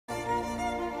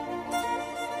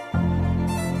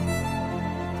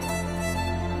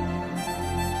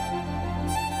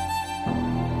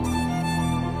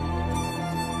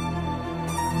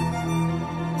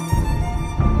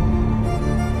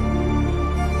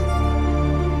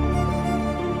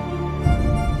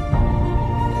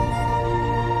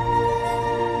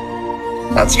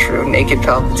That's true. Naked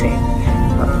Palpatine.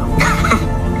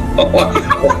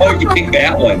 Oh, you picked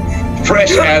that one.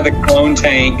 Fresh out of the clone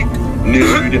tank,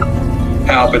 nude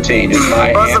Palpatine is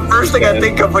my That's the first thing I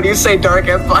think of when you say Dark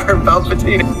Empire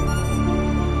Palpatine.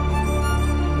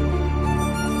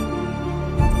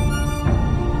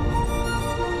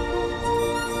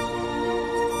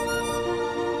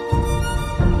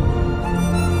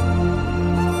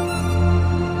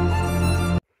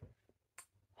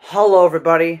 Hello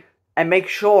everybody, and make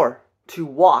sure to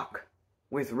walk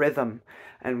with rhythm.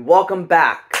 And welcome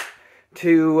back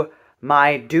to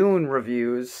my Dune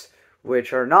reviews,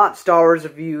 which are not Star Wars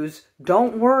reviews.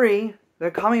 Don't worry, they're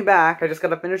coming back. I just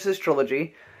gotta finish this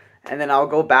trilogy, and then I'll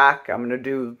go back. I'm gonna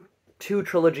do 2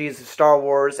 trilogies of Star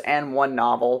Wars and 1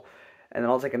 novel, and then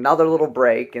I'll take another little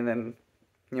break, and then,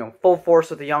 full force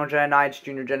with the Young Jedi Knights,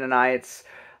 Junior Jedi Knights,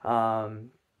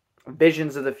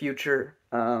 Visions of the Future,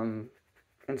 and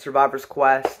Survivor's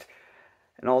Quest,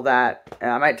 and all that. And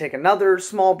I might take another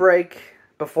small break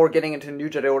before getting into New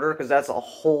Jedi Order, because that's a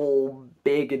whole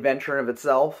big adventure in of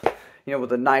itself,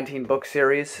 with a 19-book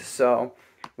series, so,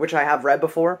 which I have read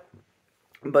before.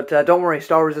 But don't worry,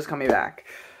 Star Wars is coming back.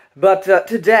 But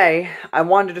today, I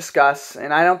wanted to discuss,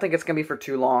 and I don't think it's going to be for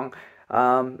too long,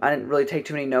 I didn't really take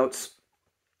too many notes,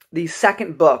 the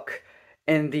second book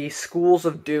in the Schools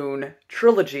of Dune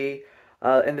trilogy.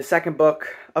 In the second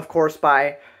book, of course,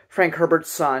 by Frank Herbert's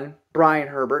son, Brian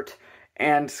Herbert,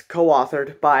 and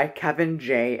co-authored by Kevin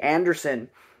J. Anderson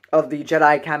of the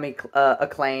Jedi Academy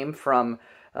acclaim from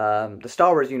the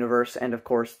Star Wars universe, and of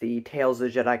course the Tales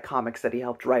of the Jedi comics that he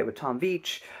helped write with Tom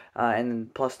Veitch,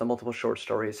 and plus the multiple short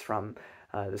stories from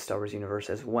the Star Wars universe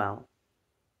as well.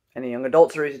 And the young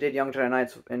adult series he did, Young Jedi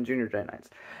Knights and Junior Jedi Knights.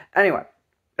 Anyway,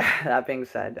 that being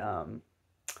said,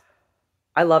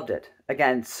 I loved it.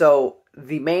 Again, so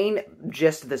the main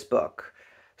gist of this book.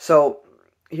 So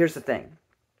here's the thing,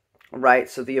 right?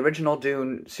 So the original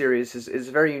Dune series is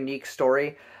a very unique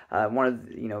story. One of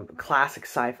the, classic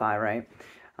sci-fi, right?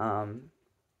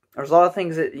 There's a lot of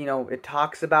things that, it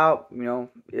talks about.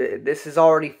 This is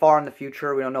already far in the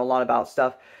future. We don't know a lot about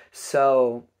stuff.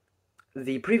 So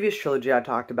the previous trilogy I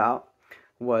talked about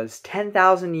was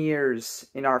 10,000 years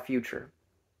in our future,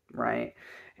 right?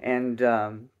 And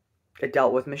it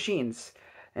dealt with machines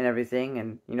and everything,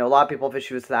 and, a lot of people have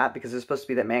issues with that, because it's supposed to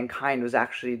be that mankind was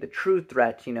actually the true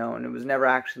threat, and it was never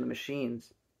actually the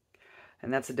machines.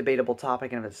 And that's a debatable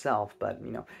topic in of itself, but,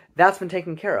 that's been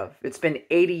taken care of. It's been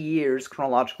 80 years,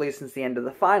 chronologically, since the end of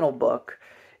the final book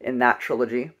in that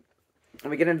trilogy.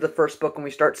 And we get into the first book, and we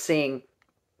start seeing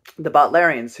the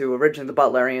Butlerians, who originally the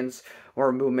Butlerians were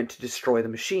a movement to destroy the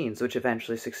machines, which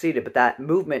eventually succeeded, but that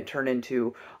movement turned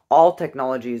into all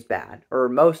technology is bad, or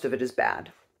most of it is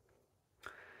bad.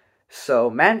 So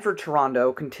Manfred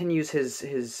Toronto continues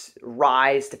his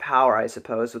rise to power, I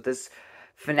suppose, with this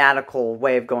fanatical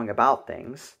way of going about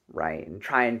things, right, and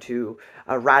trying to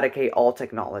eradicate all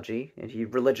technology, and he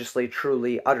religiously,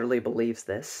 truly, utterly believes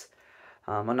this.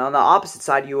 And on the opposite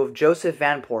side, you have Joseph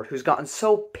Vanport, who's gotten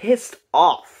so pissed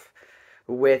off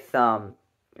with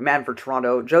Manfred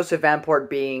Toronto. Joseph Vanport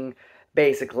being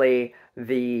basically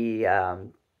the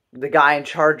guy in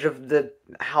charge of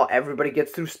how everybody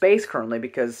gets through space currently,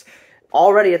 because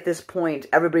already at this point,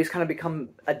 everybody's kind of become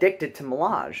addicted to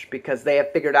Milage, because they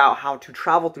have figured out how to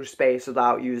travel through space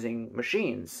without using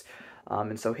machines.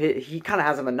 And so he kind of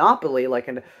has a monopoly, like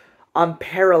an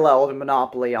unparalleled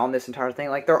monopoly on this entire thing.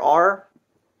 Like, there are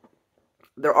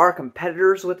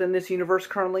competitors within this universe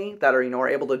currently that are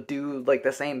able to do like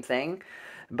the same thing,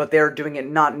 but they're doing it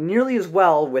not nearly as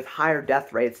well, with higher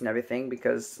death rates and everything,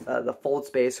 because the fold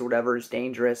space or whatever is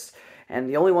dangerous. And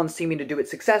the only ones seeming to do it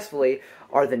successfully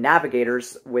are the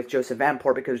Navigators with Joseph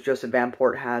Vanport, because Joseph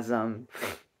Vanport has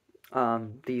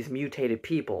these mutated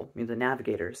people, the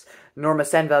Navigators. Norma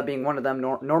Zenva being one of them.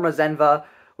 Norma Zenva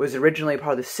was originally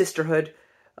part of the Sisterhood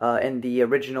in the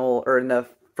original, or in the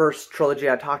first trilogy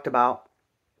I talked about,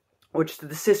 which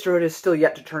the Sisterhood is still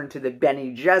yet to turn to the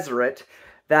Bene Gesserit.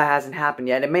 That hasn't happened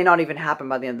yet. It may not even happen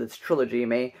by the end of this trilogy. It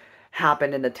may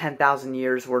happen in the 10,000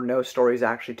 years where no stories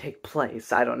actually take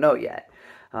place. I don't know yet.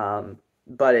 But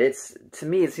to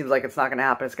me, it seems like it's not going to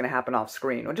happen. It's going to happen off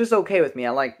screen, which is okay with me. I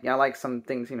like some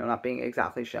things, not being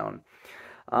exactly shown.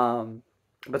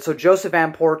 But so Joseph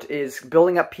Vanport is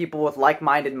building up people with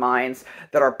like-minded minds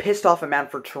that are pissed off at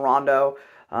Manfred Toronto,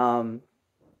 because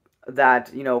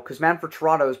Manfred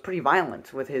Toronto is pretty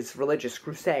violent with his religious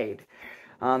crusade.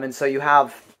 And so you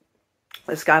have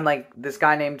this guy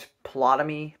named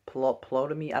Plotomy, I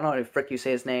don't know how the frick you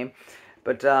say his name,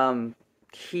 but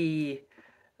he,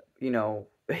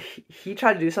 he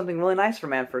tried to do something really nice for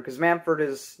Manfred, because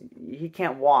Manfred he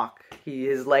can't walk.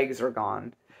 His legs are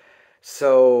gone.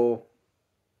 So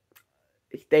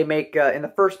they make, in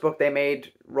the first book, they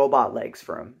made robot legs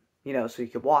for him, so he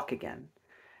could walk again.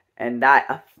 And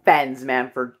that offends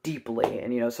Manfred deeply.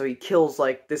 And, so he kills,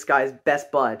 like, this guy's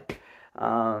best bud.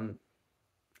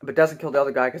 But doesn't kill the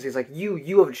other guy because he's like,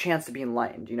 you have a chance to be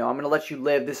enlightened. I'm going to let you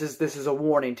live. This is a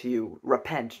warning to you.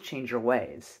 Repent, change your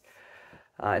ways.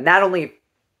 And that only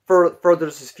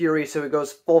furthers his fury, so he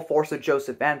goes full force with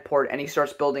Joseph Vanport, and he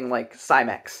starts building, like,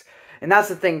 Cymex. And that's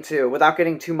the thing, too, without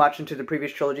getting too much into the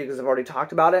previous trilogy, because I've already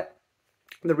talked about it.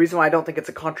 The reason why I don't think it's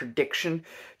a contradiction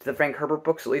to the Frank Herbert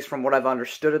books, at least from what I've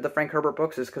understood of the Frank Herbert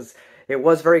books, is because it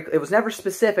was never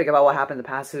specific about what happened in the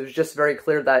past. It was just very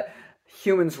clear that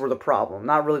humans were the problem,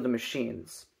 not really the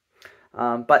machines.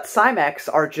 But Cymex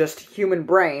are just human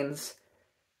brains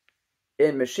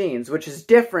in machines, which is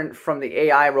different from the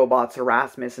AI robots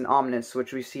Erasmus and Omnis,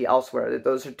 which we see elsewhere.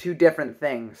 Those are two different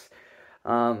things.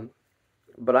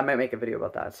 But I might make a video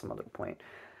about that at some other point.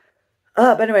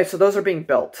 But anyway, so those are being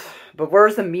built. But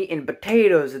where's the meat and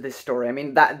potatoes of this story? I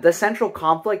mean, the central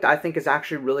conflict, I think, is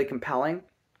actually really compelling.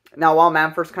 Now, while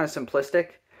Manfred's kind of simplistic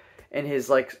in his,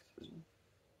 like,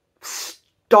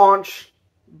 staunch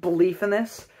belief in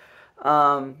this,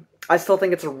 I still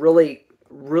think it's a really,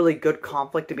 really good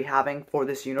conflict to be having for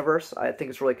this universe. I think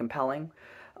it's really compelling.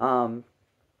 Of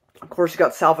course, you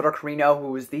got Salvador Carino,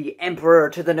 who is the emperor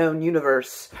to the known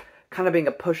universe, kind of being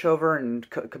a pushover and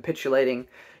capitulating.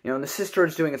 And the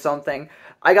Sisterhood's doing its own thing.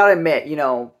 I gotta admit,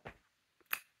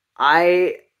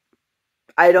 I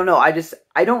don't know.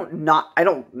 I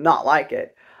don't not like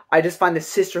it. I just find the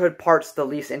Sisterhood parts the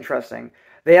least interesting.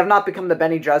 They have not become the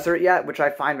Bene Gesserit yet, which I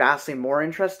find vastly more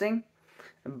interesting.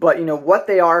 But, what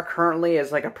they are currently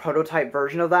is like a prototype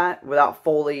version of that, without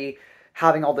fully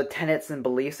having all the tenets and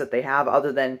beliefs that they have,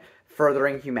 other than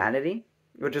furthering humanity,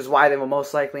 which is why they will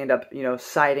most likely end up,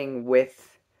 siding with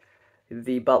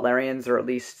the Butlerians, or at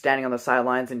least standing on the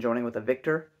sidelines and joining with the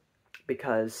Victor,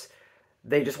 because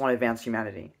they just want to advance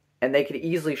humanity. And they could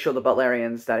easily show the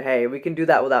Butlerians that, hey, we can do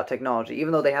that without technology,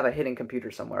 even though they have a hidden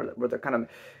computer somewhere where they're kind of...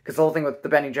 Because the whole thing with the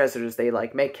Bene Gesserit is they,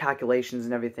 like, make calculations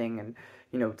and everything, and,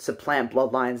 supplant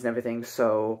bloodlines and everything,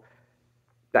 so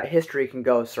that history can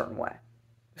go a certain way.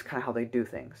 It's kind of how they do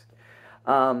things.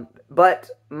 But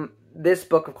this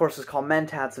book, of course, is called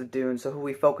Mentats of Dune, so who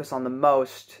we focus on the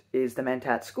most is the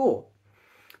Mentat School,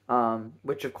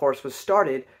 which, of course, was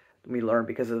started, we learn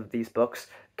because of these books,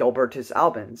 Gilbertus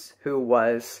Albans, who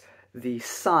was the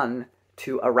son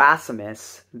to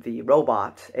Erasmus, the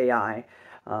robot AI,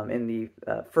 in the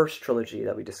first trilogy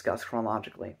that we discussed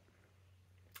chronologically.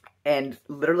 And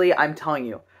literally, I'm telling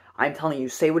you,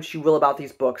 say what you will about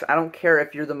these books. I don't care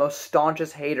if you're the most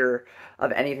staunchest hater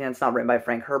of anything that's not written by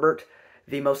Frank Herbert.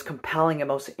 The most compelling and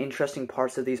most interesting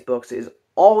parts of these books is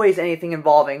always anything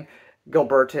involving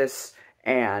Gilbertus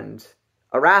and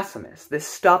Erasmus. This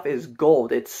stuff is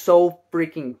gold. It's so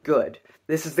freaking good.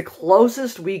 This is the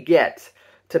closest we get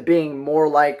to being more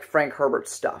like Frank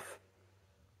Herbert's stuff.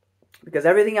 Because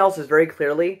everything else is very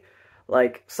clearly,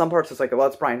 like, some parts it's like, well,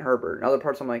 it's Brian Herbert. And other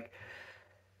parts I'm like,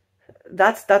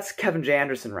 that's Kevin J.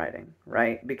 Anderson writing,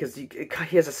 right? Because he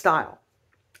has a style.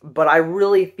 But I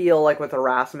really feel like with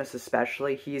Erasmus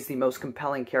especially, he's the most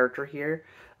compelling character here.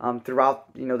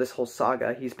 Throughout, this whole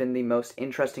saga, he's been the most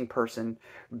interesting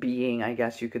being, I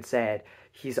guess you could say it.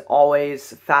 He's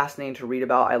always fascinating to read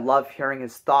about. I love hearing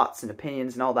his thoughts and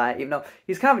opinions and all that, even though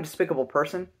he's kind of a despicable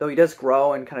person, though he does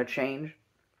grow and kind of change.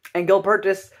 And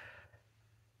Gilbertus,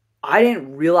 I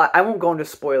didn't realize, I won't go into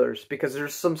spoilers, because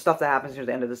there's some stuff that happens near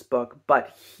the end of this book,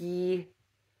 but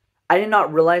I did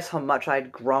not realize how much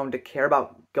I'd grown to care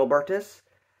about Gilbertus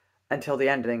until the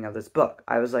ending of this book.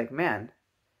 I was like, man,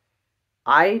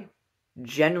 I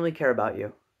genuinely care about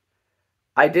you.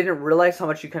 I didn't realize how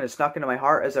much you kind of snuck into my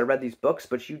heart as I read these books,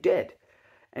 but you did.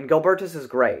 And Gilbertus is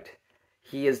great.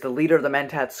 He is the leader of the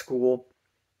Mentat School.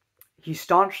 He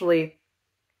staunchly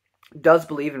does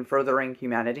believe in furthering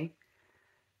humanity,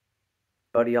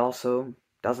 but he also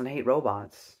doesn't hate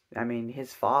robots. I mean,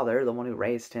 his father, the one who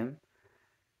raised him,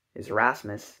 is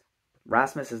Erasmus.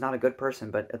 Erasmus is not a good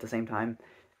person, but at the same time,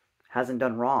 hasn't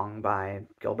done wrong by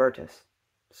Gilbertus.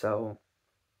 So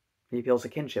he feels a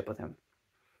kinship with him.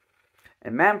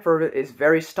 And Manfred is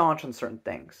very staunch on certain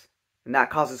things, and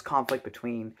that causes conflict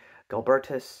between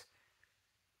Gilbertus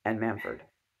and Manfred.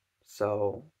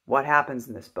 So what happens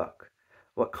in this book?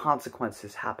 What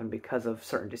consequences happen because of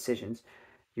certain decisions?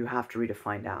 You have to read to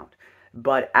find out.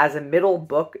 But as a middle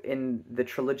book in the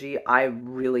trilogy, I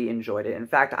really enjoyed it. In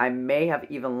fact, I may have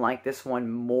even liked this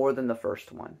one more than the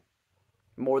first one.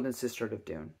 More than Sisterhood of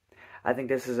Dune. I think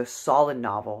this is a solid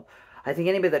novel. I think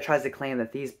anybody that tries to claim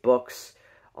that these books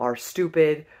are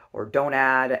stupid or don't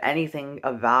add anything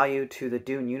of value to the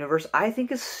Dune universe, I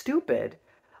think is stupid.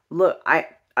 Look,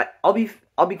 I'll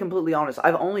be completely honest.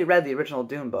 I've only read the original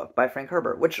Dune book by Frank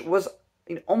Herbert, which was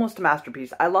almost a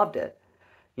masterpiece. I loved it.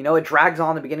 It drags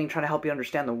on in the beginning trying to help you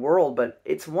understand the world, but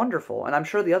it's wonderful. And I'm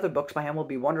sure the other books by him will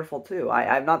be wonderful too.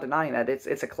 I'm not denying that.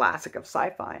 It's a classic of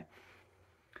sci-fi.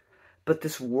 But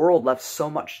this world left so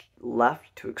much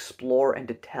left to explore and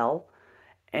to tell.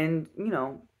 And,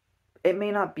 it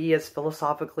may not be as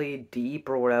philosophically deep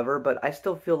or whatever, but I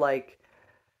still feel like,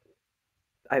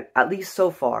 at least so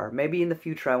far, maybe in the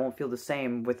future I won't feel the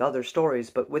same with other stories,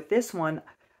 but with this one,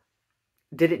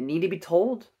 did it need to be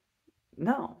told?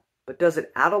 No. But does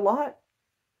it add a lot?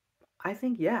 I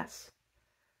think yes.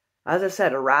 As I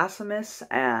said, Erasmus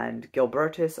and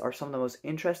Gilbertus are some of the most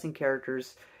interesting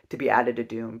characters to be added to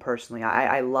Dune, personally.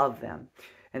 I love them.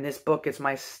 And this book is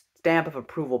my stamp of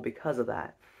approval because of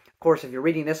that. Of course, if you're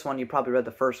reading this one, you probably read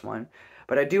the first one.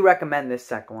 But I do recommend this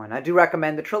second one. I do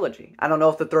recommend the trilogy. I don't know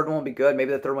if the third one will be good.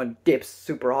 Maybe the third one dips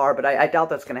super hard, but I doubt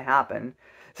that's going to happen.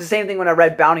 It's the same thing when I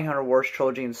read Bounty Hunter Wars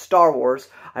trilogy and Star Wars.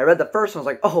 I read the first one, I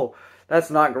was like, oh, that's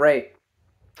not great.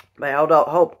 But I held out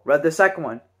hope. Read the second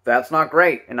one. That's not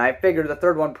great. And I figured the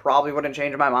third one probably wouldn't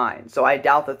change my mind. So I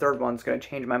doubt the third one's going to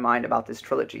change my mind about this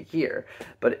trilogy here.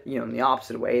 But, in the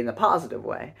opposite way, in the positive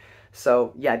way.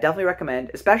 So, yeah, definitely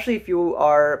recommend. Especially if you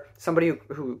are somebody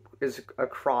who is a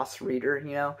cross reader,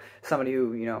 somebody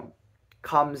who,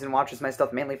 comes and watches my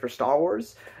stuff mainly for Star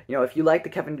Wars. If you like the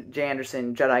Kevin J.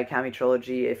 Anderson Jedi Academy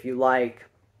trilogy, if you like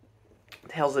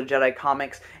Tales of the Jedi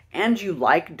comics, and you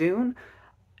like Dune,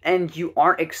 and you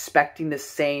aren't expecting the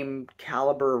same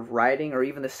caliber of writing or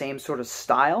even the same sort of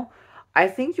style, I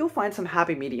think you'll find some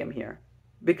happy medium here.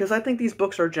 Because I think these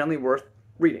books are generally worth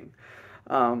reading.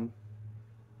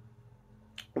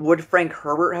 Would Frank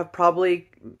Herbert have probably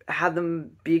had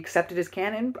them be accepted as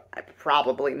canon?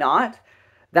 Probably not.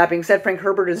 That being said, Frank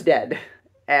Herbert is dead.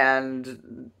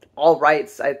 And all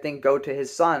rights, I think, go to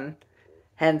his son.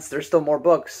 Hence, there's still more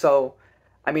books. So,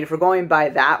 if we're going by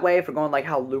that way, if we're going like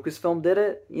how Lucasfilm did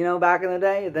it, back in the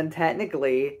day, then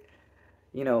technically,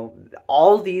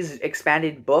 all these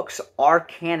expanded books are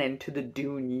canon to the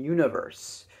Dune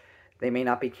universe. They may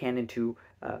not be canon to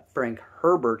Frank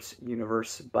Herbert's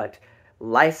universe, but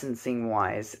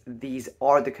licensing-wise, these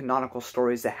are the canonical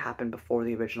stories that happened before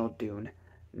the original Dune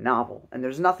novel. And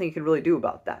there's nothing you can really do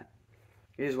about that.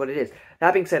 It is what it is.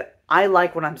 That being said, I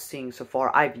like what I'm seeing so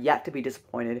far. I've yet to be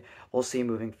disappointed. We'll see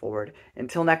moving forward.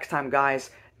 Until next time,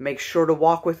 guys, make sure to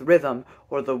walk with rhythm,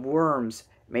 or the worms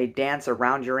may dance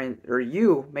around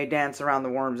you may dance around the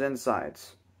worm's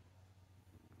insides.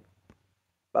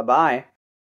 Bye-bye.